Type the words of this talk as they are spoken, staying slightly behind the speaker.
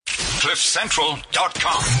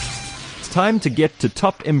CliffCentral.com. It's time to get to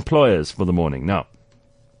top employers for the morning. Now,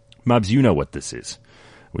 Mubs, you know what this is.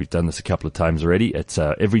 We've done this a couple of times already. It's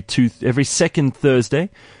every second Thursday.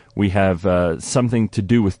 We have something to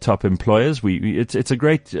do with top employers. It's a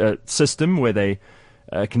great system where they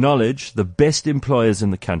acknowledge the best employers in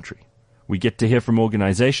the country. We get to hear from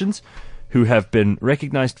organizations who have been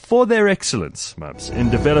recognized for their excellence, Mubs, in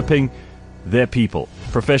developing their people.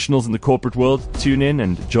 Professionals in the corporate world tune in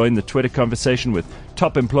and join the Twitter conversation with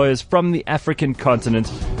top employers from the African continent.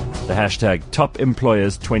 The hashtag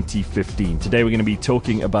TopEmployers2015. Today we're going to be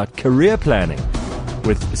talking about career planning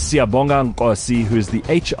with Siyabonga Nkosi, who is the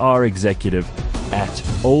HR executive at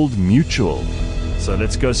Old Mutual. So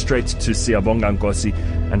let's go straight to Siyabonga Nkosi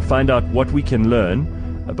and find out what we can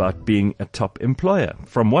learn about being a top employer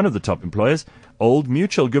from one of the top employers, Old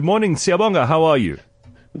Mutual. Good morning, Siyabonga. How are you?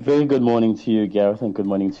 Very good morning to you, Gareth, and good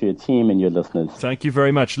morning to your team and your listeners. Thank you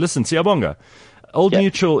very much. Listen, Siyabonga, Old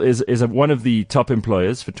Mutual is one of the top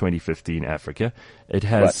employers for 2015 Africa. It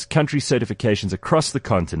has country certifications across the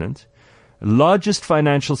continent. Largest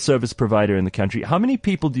financial service provider in the country. How many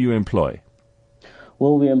people do you employ?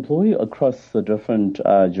 Well, we employ across the different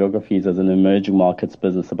geographies as an emerging markets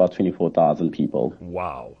business about 24,000 people.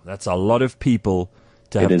 Wow, that's a lot of people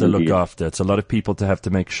to have to look after. It's a lot of people to have to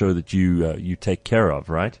make sure that you take care of,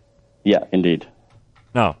 right? Yeah, indeed.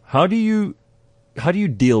 Now, how do you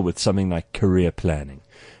deal with something like career planning?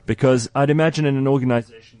 Because I'd imagine in an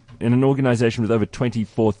organization with over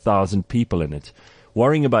 24,000 people in it,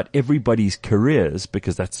 worrying about everybody's careers,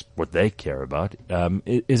 because that's what they care about,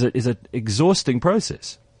 is an exhausting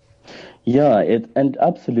process. Yeah, and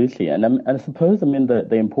absolutely. And I suppose, the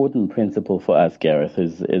important principle for us, Gareth,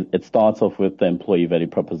 is it starts off with the employee value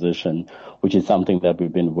proposition, which is something that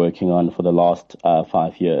we've been working on for the last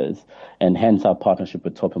 5 years. And hence our partnership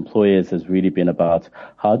with top employers has really been about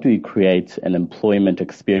how do we create an employment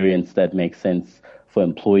experience that makes sense for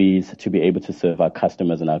employees to be able to serve our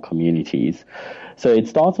customers and our communities. So it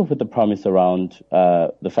starts off with the promise around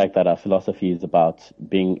the fact that our philosophy is about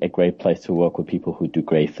being a great place to work with people who do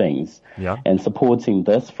great things. Yeah. And supporting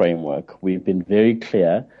this framework, we've been very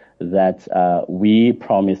clear that we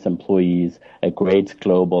promise employees a great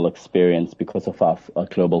global experience because of our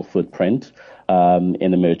global footprint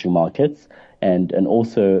in emerging markets. And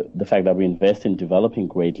also the fact that we invest in developing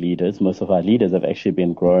great leaders. Most of our leaders have actually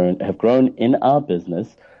have grown in our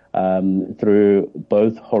business through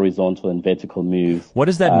both horizontal and vertical moves. What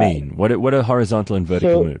does that mean? What are horizontal and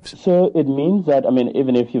vertical moves? So it means that,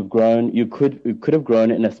 even if you've grown, you could have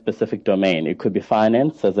grown in a specific domain. It could be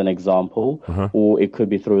finance, as an example, or it could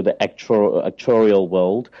be through the actuarial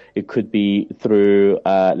world. It could be through,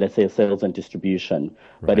 let's say, sales and distribution.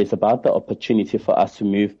 Right. But it's about the opportunity for us to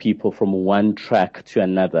move people from one track to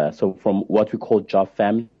another. So from what we call job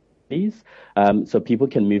families. So people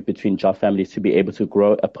can move between job families to be able to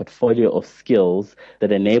grow a portfolio of skills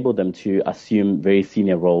that enable them to assume very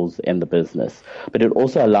senior roles in the business. But it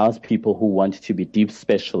also allows people who want to be deep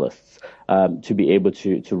specialists to be able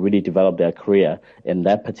to really develop their career in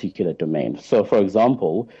that particular domain. So, for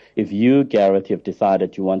example, if you, Gareth, you've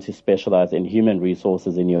decided you want to specialize in human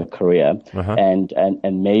resources in your career,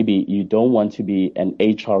 and maybe you don't want to be an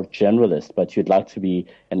HR generalist, but you'd like to be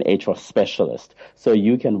an HR specialist. So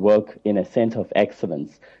you can work in a center of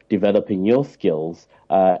excellence, developing your skills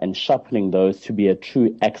and sharpening those to be a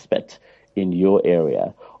true expert in your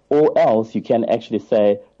area. Or else you can actually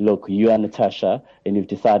say, look, you are Natasha, and you've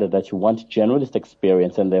decided that you want generalist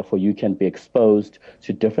experience, and therefore you can be exposed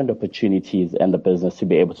to different opportunities in the business to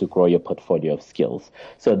be able to grow your portfolio of skills.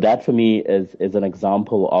 So that for me is an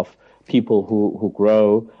example of people who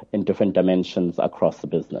grow in different dimensions across the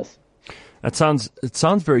business. It sounds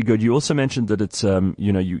very good. You also mentioned that it's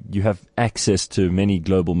you have access to many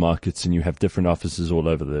global markets and you have different offices all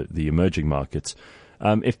over the emerging markets.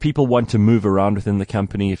 If people want to move around within the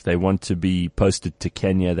company, if they want to be posted to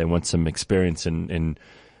Kenya, they want some experience in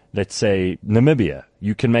let's say, Namibia,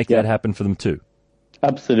 you can make that happen for them too.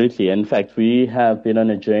 Absolutely. In fact, we have been on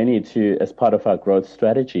a journey as part of our growth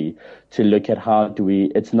strategy, to look at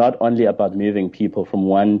it's not only about moving people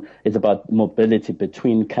it's about mobility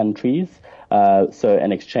between countries. So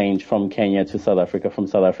an exchange from Kenya to South Africa, from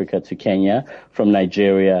South Africa to Kenya, from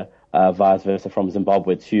Nigeria, vice versa, from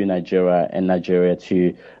Zimbabwe to Nigeria and Nigeria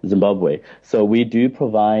to Zimbabwe. So we do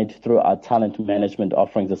provide, through our talent management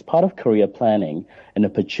offerings as part of career planning, an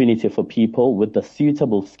opportunity for people with the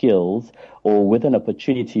suitable skills or with an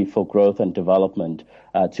opportunity for growth and development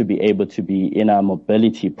to be able to be in our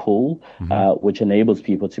mobility pool, which enables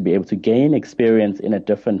people to be able to gain experience in a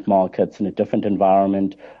different markets, in a different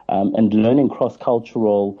environment, and learning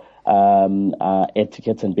cross-cultural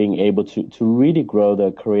etiquette and being able to really grow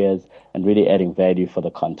their careers and really adding value for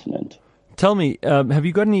the continent. Tell me, have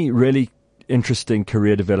you got any really interesting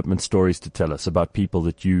career development stories to tell us about people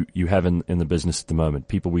that you have in the business at the moment,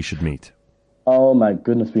 people we should meet? Oh my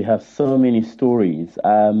goodness, we have so many stories,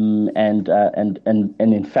 and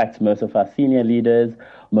in fact, most of our senior leaders,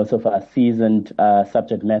 most of our seasoned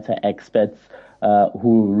subject matter experts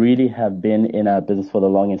who really have been in our business for the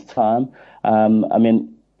longest time.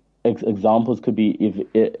 Examples could be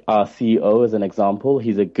if our CEO is an example.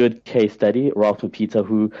 He's a good case study, Ralph Peter,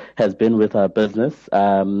 who has been with our business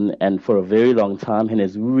and for a very long time and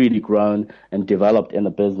has really grown and developed in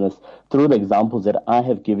the business through the examples that I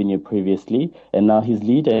have given you previously. And now he's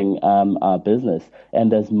leading our business.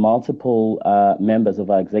 And there's multiple members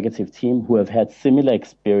of our executive team who have had similar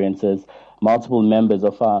experiences, multiple members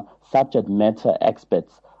of our subject matter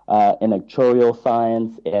experts in actuarial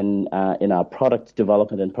science, in our product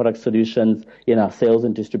development and product solutions, in our sales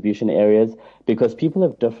and distribution areas, because people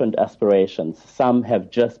have different aspirations. Some have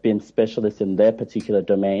just been specialists in their particular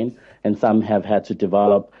domain, and some have had to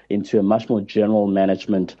develop into a much more general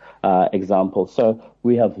management example. So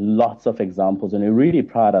we have lots of examples, and we really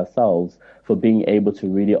pride ourselves for being able to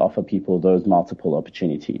really offer people those multiple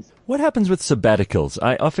opportunities. What happens with sabbaticals?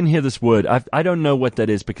 I often hear this word. I don't know what that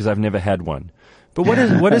is because I've never had one. But what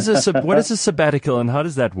is a sabbatical, and how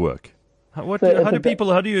does that work? How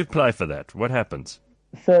do you apply for that? What happens?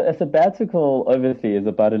 So a sabbatical obviously is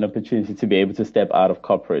about an opportunity to be able to step out of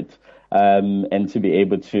corporate and to be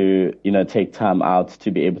able to take time out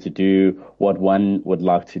to be able to do what one would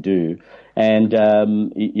like to do. And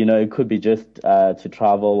it could be just to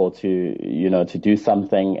travel or to do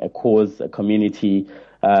something, a cause, a community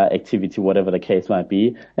activity, whatever the case might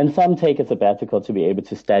be. And some take a sabbatical to be able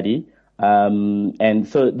to study. And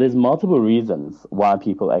so there's multiple reasons why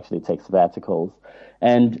people actually take sabbaticals.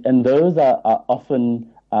 And those are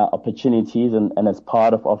often opportunities and as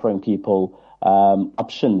part of offering people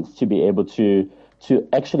options to be able to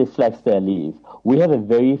actually flex their leave. We have a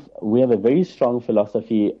very strong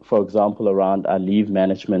philosophy, for example, around our leave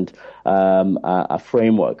management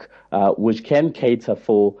framework, which can cater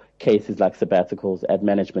for cases like sabbaticals at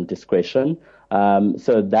management discretion.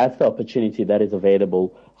 So that's the opportunity that is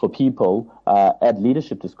available for people at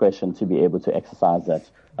leadership discretion to be able to exercise that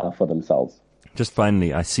for themselves. Just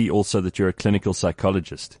finally, I see also that you're a clinical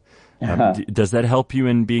psychologist. Does that help you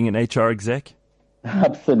in being an HR exec?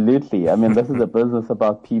 Absolutely. I mean, this is a business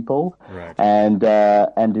about people, right.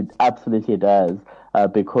 and it absolutely does,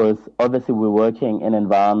 because obviously we're working in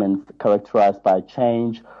environments characterized by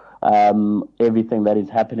change. Everything that is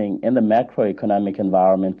happening in the macroeconomic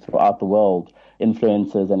environment throughout the world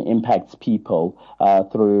influences and impacts people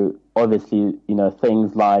through obviously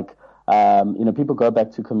things like people go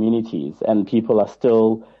back to communities and people are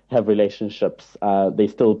still have relationships. They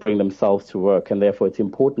still bring themselves to work, and therefore it's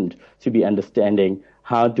important to be understanding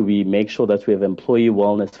how do we make sure that we have employee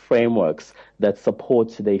wellness frameworks that support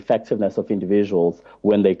the effectiveness of individuals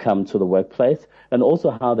when they come to the workplace, and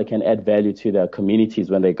also how they can add value to their communities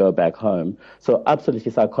when they go back home. So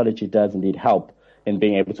absolutely, psychology does indeed help in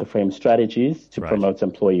being able to frame strategies to promote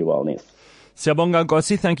employee wellness. Siyabonga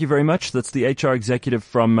Nkosi, thank you very much. That's the HR executive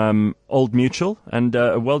from Old Mutual, and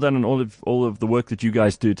well done on all of the work that you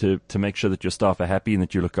guys do to make sure that your staff are happy and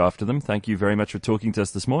that you look after them. Thank you very much for talking to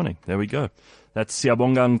us this morning. There we go. That's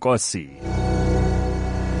Siyabonga Nkosi.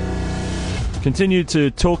 Continue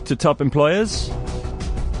to talk to top employers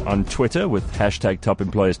on Twitter with hashtag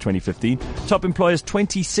TopEmployers2015. Top Employers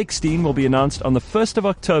 2016 will be announced on the 1st of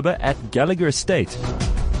October at Gallagher Estate.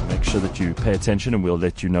 Make sure that you pay attention, and we'll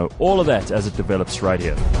let you know all of that as it develops right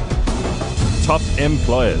here. Top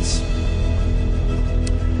Employers.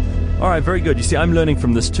 All right, very good. You see, I'm learning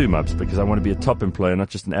from this too, Mubs, because I want to be a top employer, not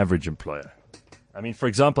just an average employer. I mean, for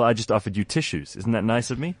example, I just offered you tissues. Isn't that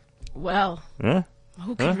nice of me? Well, huh?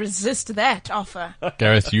 Who could resist that offer?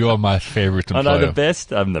 Gareth, you are my favorite employer. Am I the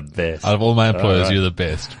best? I'm the best. Out of all my employers, you're the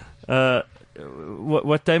best.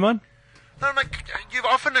 What, Damon? No, you've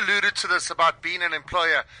often alluded to this about being an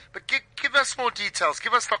employer, but give us more details.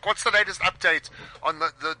 Give us what's the latest update on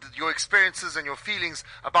your experiences and your feelings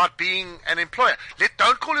about being an employer.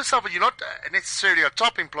 Don't call yourself, you're not necessarily a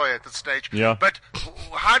top employer at this stage, yeah. But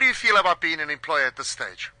how do you feel about being an employer at this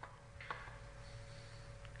stage?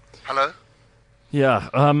 Hello? Yeah.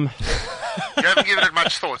 You haven't given it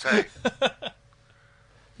much thought, hey?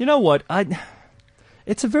 You know what?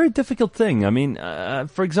 It's a very difficult thing. I mean,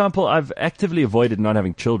 for example, I've actively avoided not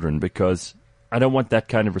having children because I don't want that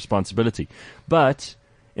kind of responsibility. But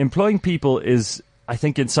employing people is, I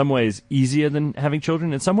think, in some ways easier than having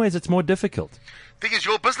children. In some ways, it's more difficult. The thing is,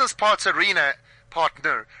 your business parts arena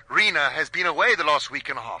partner, Rena, has been away the last week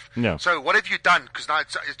and a half. Yeah. So what have you done? Because now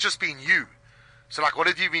it's just been you. So what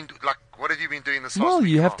have you been doing this last Well, week?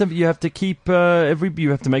 you have to keep you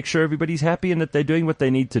have to make sure everybody's happy and that they're doing what they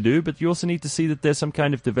need to do, but you also need to see that there's some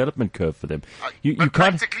kind of development curve for them. You can't.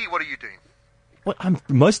 Practically, what are you doing? Well, I'm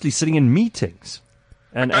mostly sitting in meetings.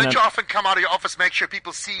 And don't you often come out of your office, make sure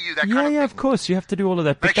people see you? That kind of thing? Yeah, of course. You have to do all of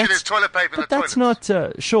that. Make sure there's toilet paper in the toilets. toilets. But that's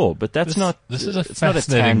not sure. But that's not. This is it's not a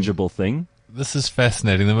tangible thing. This is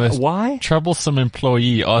fascinating. The most Why? troublesome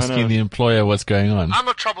employee asking the employer what's going on. I'm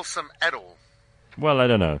not troublesome at all. Well, I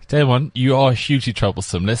don't know. Damon, you are hugely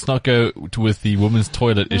troublesome. Let's not go with the women's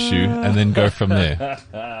toilet issue and then go from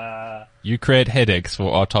there. You create headaches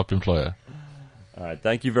for our top employer. All right.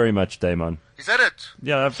 Thank you very much, Damon. Is that it?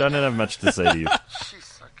 Yeah, I don't have much to say to you.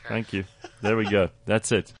 Jeez, okay. Thank you. There we go.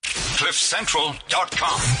 That's it.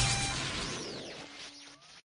 CliffCentral.com